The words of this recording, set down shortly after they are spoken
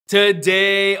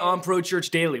Today on Pro Church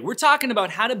Daily, we're talking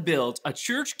about how to build a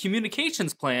church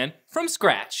communications plan from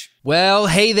scratch. Well,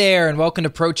 hey there, and welcome to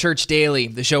Pro Church Daily,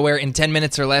 the show where in 10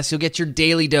 minutes or less, you'll get your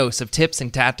daily dose of tips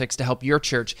and tactics to help your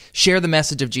church share the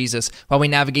message of Jesus while we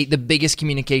navigate the biggest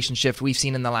communication shift we've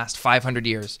seen in the last 500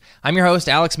 years. I'm your host,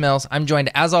 Alex Mills. I'm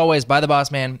joined, as always, by the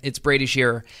boss man. It's Brady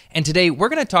Shearer. And today, we're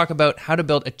going to talk about how to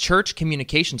build a church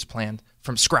communications plan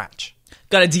from scratch.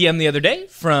 Got a DM the other day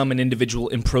from an individual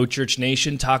in Pro Church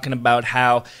Nation talking about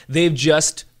how they've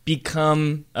just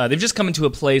come into a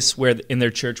place where in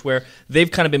their church where they've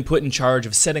kind of been put in charge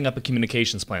of setting up a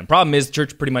communications plan. Problem is, the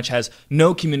church pretty much has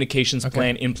no communications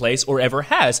plan in place or ever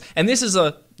has. And this is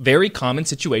a very common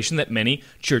situation that many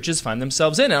churches find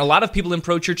themselves in. And a lot of people in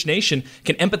Pro Church Nation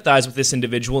can empathize with this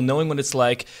individual, knowing what it's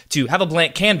like to have a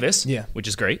blank canvas, which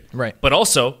is great, right? But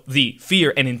also the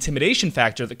fear and intimidation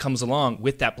factor that comes along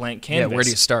with that blank canvas. Yeah, where do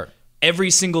you start?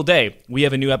 Every single day, we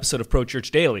have a new episode of Pro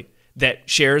Church Daily that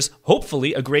shares,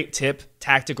 hopefully, a great tip,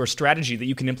 tactic, or strategy that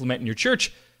you can implement in your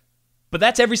church. But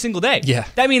that's every single day. Yeah.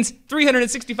 That means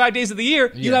 365 days of the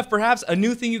year, you have perhaps a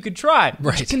new thing you could try,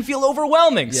 which can feel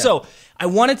overwhelming. Yeah. So I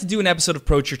wanted to do an episode of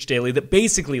Pro Church Daily that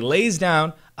basically lays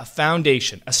down a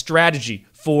foundation, a strategy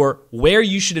for where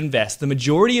you should invest the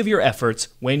majority of your efforts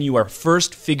when you are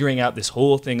first figuring out this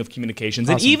whole thing of communications.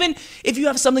 Awesome. And even if you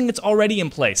have something that's already in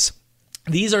place,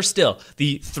 these are still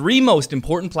the three most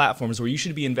important platforms where you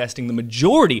should be investing the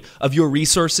majority of your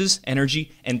resources,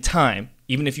 energy, and time,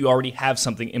 even if you already have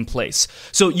something in place.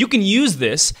 So you can use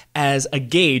this as a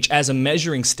gauge, as a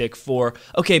measuring stick for,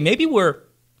 okay, maybe we're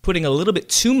putting a little bit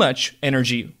too much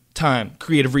energy, time,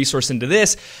 creative resource into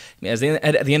this. At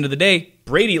the end of the day,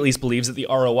 Brady at least believes that the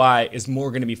ROI is more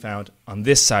going to be found on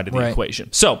this side of the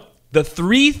equation. So the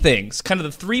three things, kind of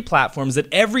the three platforms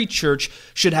that every church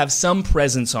should have some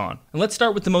presence on. And let's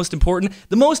start with the most important.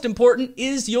 The most important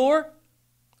is your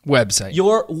website.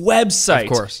 Your website. Of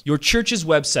course. Your church's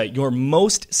website, your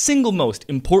single most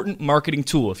important marketing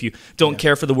tool. If you don't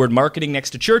care for the word marketing next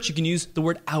to church, you can use the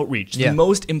word outreach. The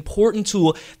most important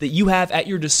tool that you have at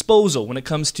your disposal when it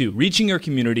comes to reaching your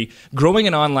community, growing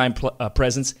an online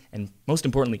presence, and most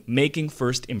importantly, making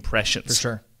first impressions. For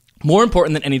sure. More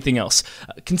important than anything else,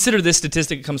 consider this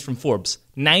statistic. It comes from Forbes.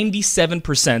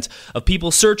 97% of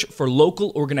people search for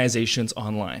local organizations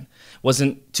online.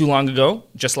 Wasn't too long ago,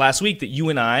 just last week, that you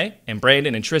and I and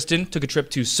Brandon and Tristan took a trip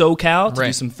to SoCal to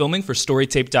do some filming for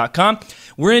StoryTape.com.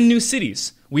 We're in new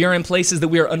cities. We are in places that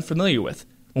we are unfamiliar with.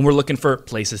 When we're looking for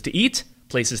places to eat,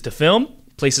 places to film,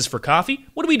 places for coffee,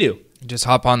 what do? Just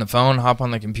hop on the phone, hop on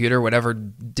the computer, whatever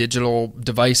digital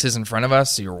device is in front of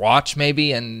us, your watch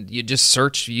maybe, and you just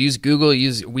search. You use Google.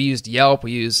 We used Yelp.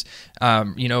 We use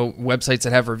websites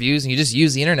that have reviews, and you just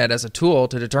use the internet as a tool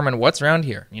to determine what's around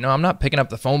here. I'm not picking up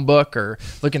the phone book or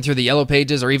looking through the yellow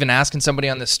pages or even asking somebody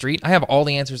on the street. I have all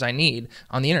the answers I need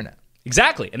on the internet.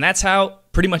 Exactly, and that's how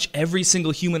pretty much every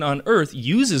single human on earth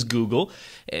uses Google.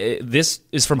 This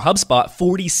is from Hubspot.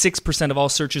 46% of all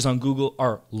searches on Google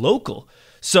are local.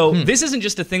 So this isn't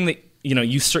just a thing that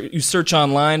you search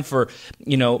online for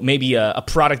maybe a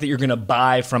product that you're going to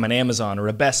buy from an Amazon or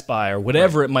a Best Buy or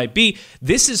whatever it might be.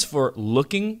 This is for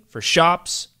looking for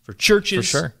shops, for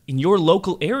churches in your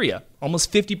local area.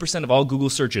 Almost 50% of all Google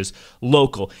searches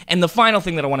local. And the final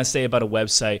thing that I want to say about a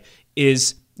website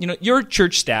is your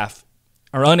church staff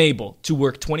are unable to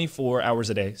work 24 hours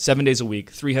a day, 7 days a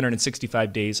week,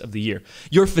 365 days of the year.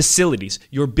 Your facilities,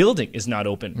 your building is not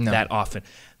open that often.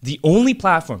 The only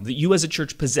platform that you as a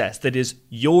church possess that is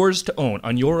yours to own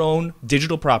on your own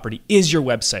digital property is your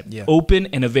website. Open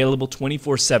and available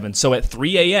 24/7. So at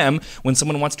 3 a.m., when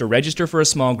someone wants to register for a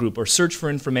small group or search for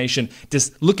information,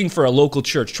 just looking for a local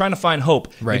church, trying to find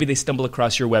hope, maybe they stumble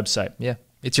across your website. Yeah,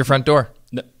 it's your front door.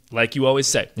 Like you always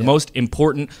say, the most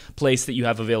important place that you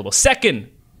have available. Second,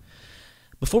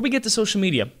 before we get to social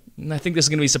media, and I think this is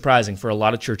going to be surprising for a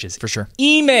lot of churches. For sure.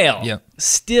 Email.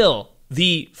 Still,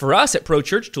 for us at Pro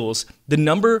Church Tools, the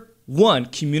number one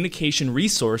communication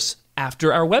resource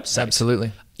after our website.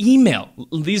 Absolutely. Email.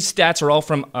 These stats are all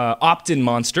from Opt-in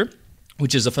Monster,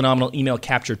 which is a phenomenal email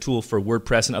capture tool for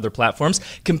WordPress and other platforms,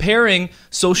 comparing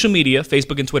social media,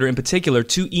 Facebook and Twitter in particular,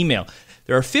 to email.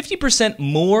 There are 50%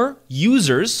 more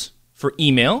users for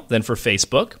email than for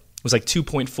Facebook. It was like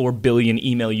 2.4 billion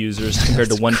email users compared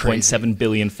to 1.7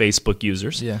 billion Facebook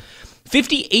users.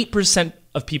 58%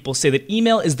 of people say that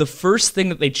email is the first thing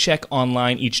that they check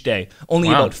online each day. Only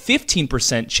about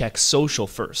 15% check social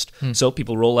first. So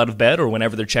people roll out of bed or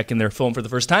whenever they're checking their phone for the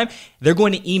first time, they're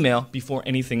going to email before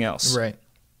anything else.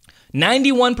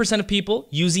 91% of people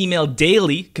use email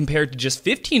daily compared to just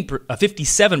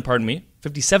 57%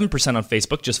 57% on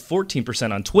Facebook, just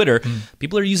 14% on Twitter.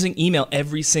 People are using email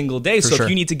every single day. So sure. if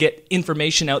you need to get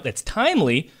information out that's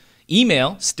timely,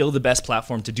 email, still the best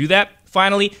platform to do that.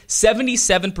 Finally,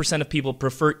 77% of people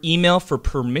prefer email for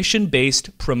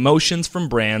permission-based promotions from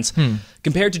brands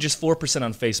compared to just 4%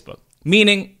 on Facebook.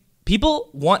 Meaning, people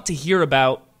want to hear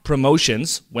about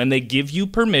promotions when they give you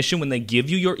permission, when they give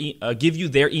you give you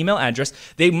their email address.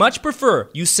 They much prefer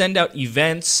you send out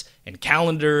events and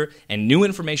calendar and new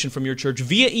information from your church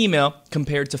via email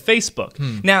compared to Facebook.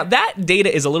 Now, that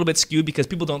data is a little bit skewed because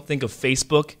people don't think of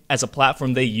Facebook as a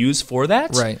platform they use for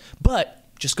that. Right. But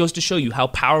just goes to show you how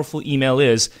powerful email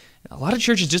is. A lot of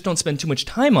churches just don't spend too much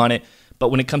time on it, but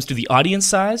when it comes to the audience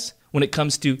size, when it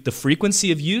comes to the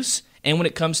frequency of use, and when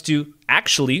it comes to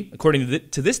actually, according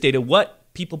to this data, what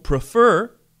people prefer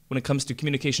when it comes to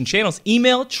communication channels,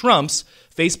 email trumps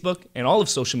Facebook and all of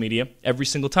social media every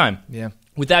single time. Yeah.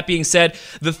 With that being said,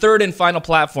 the third and final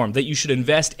platform that you should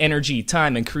invest energy,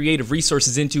 time, and creative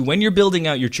resources into when you're building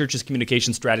out your church's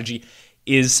communication strategy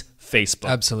is Facebook.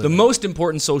 Absolutely. The most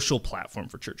important social platform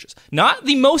for churches. Not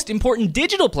the most important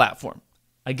digital platform.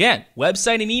 Again,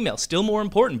 website and email, still more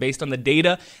important based on the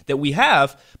data that we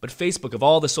have, but Facebook, of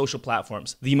all the social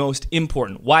platforms, the most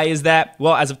important. Why is that?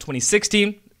 Well, as of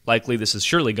 2016, likely this has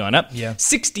surely gone up,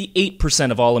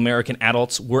 68% of all American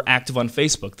adults were active on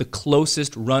Facebook, the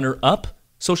closest runner-up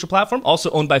social platform, also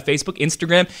owned by Facebook,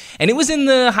 Instagram, and it was in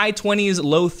the high 20s,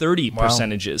 low 30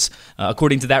 percentages,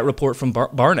 according to that report from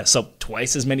Barna. So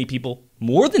twice as many people,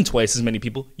 more than twice as many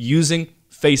people, using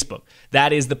Facebook.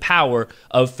 That is the power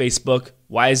of Facebook.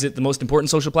 Why is it the most important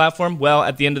social platform? Well,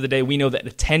 at the end of the day, we know that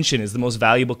attention is the most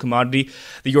valuable commodity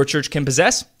that your church can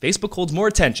possess. Facebook holds more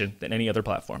attention than any other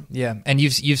platform. Yeah, and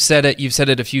you've said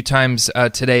it a few times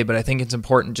today, but I think it's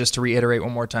important just to reiterate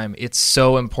one more time. It's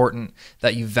so important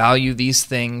that you value these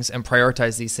things and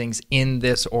prioritize these things in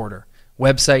this order: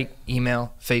 website,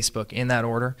 email, Facebook, in that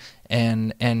order,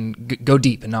 and go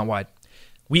deep and not wide.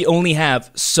 We only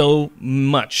have so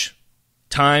much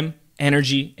time,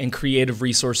 energy, and creative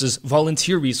resources,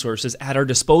 volunteer resources at our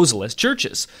disposal as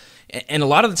churches. And a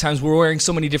lot of the times we're wearing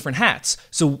so many different hats.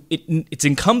 So it's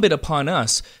incumbent upon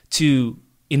us to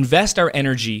invest our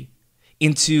energy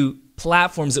into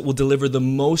platforms that will deliver the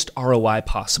most ROI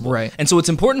possible. Right. And so it's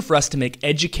important for us to make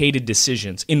educated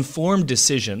decisions, informed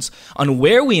decisions on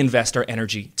where we invest our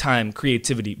energy, time,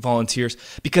 creativity, volunteers,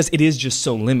 because it is just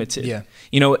so limited. Yeah.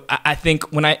 You know, I think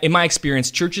in my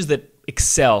experience, churches that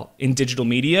excel in digital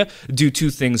media do two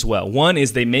things well. One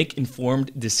is they make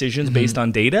informed decisions based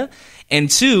on data, and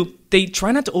two, they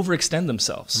try not to overextend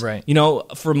themselves. Right. You know,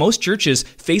 for most churches,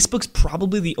 Facebook's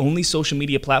probably the only social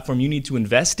media platform you need to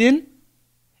invest in.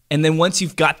 And then once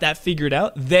you've got that figured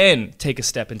out, then take a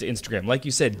step into Instagram. Like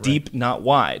you said, deep, not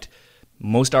wide.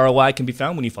 Most ROI can be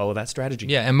found when you follow that strategy.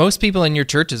 Yeah, and most people in your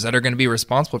churches that are going to be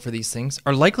responsible for these things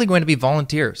are likely going to be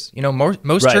volunteers. You know,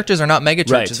 most churches are not mega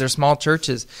churches. They're small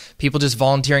churches. People just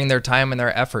volunteering their time and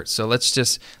their effort. So let's,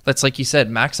 like you said,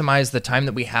 maximize the time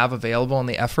that we have available and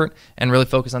the effort and really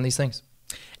focus on these things.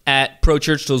 At Pro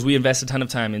Church Tools, we invest a ton of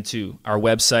time into our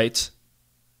website,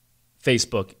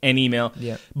 Facebook, and email.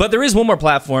 Yeah. But there is one more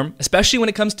platform, especially when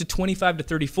it comes to 25 to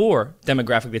 34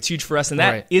 demographic that's huge for us, and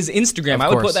that is Instagram. I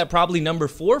would put that probably number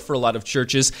 4 for a lot of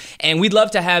churches, and we'd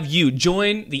love to have you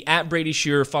join the @Brady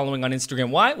Shearer following on Instagram.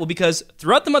 Why? Well, because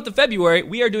throughout the month of February,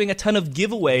 we are doing a ton of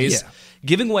giveaways,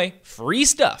 giving away free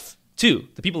stuff to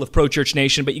the people of Pro Church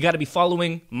Nation, but you got to be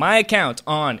following my account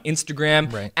on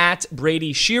Instagram,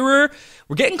 @Brady Shearer.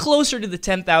 We're getting closer to the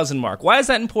 10,000 mark. Why is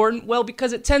that important? Well,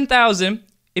 because at 10,000,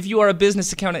 if you are a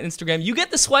business account at Instagram, you get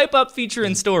the swipe up feature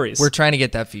in stories. We're trying to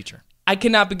get that feature. I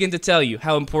cannot begin to tell you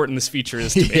how important this feature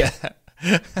is to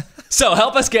me. So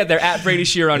help us get there, @Brady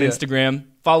Shearer on Instagram.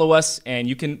 Follow us, and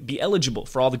you can be eligible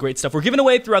for all the great stuff we're giving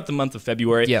away throughout the month of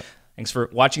February. Thanks for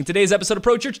watching today's episode of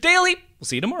Pro Church Daily. We'll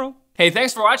see you tomorrow. Hey,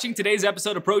 thanks for watching today's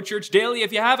episode of Pro Church Daily.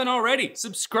 If you haven't already,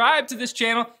 subscribe to this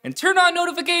channel and turn on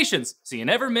notifications so you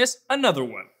never miss another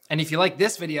one. And if you like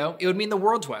this video, it would mean the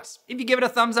world to us if you give it a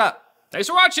thumbs up. Thanks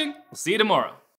for watching. We'll see you tomorrow.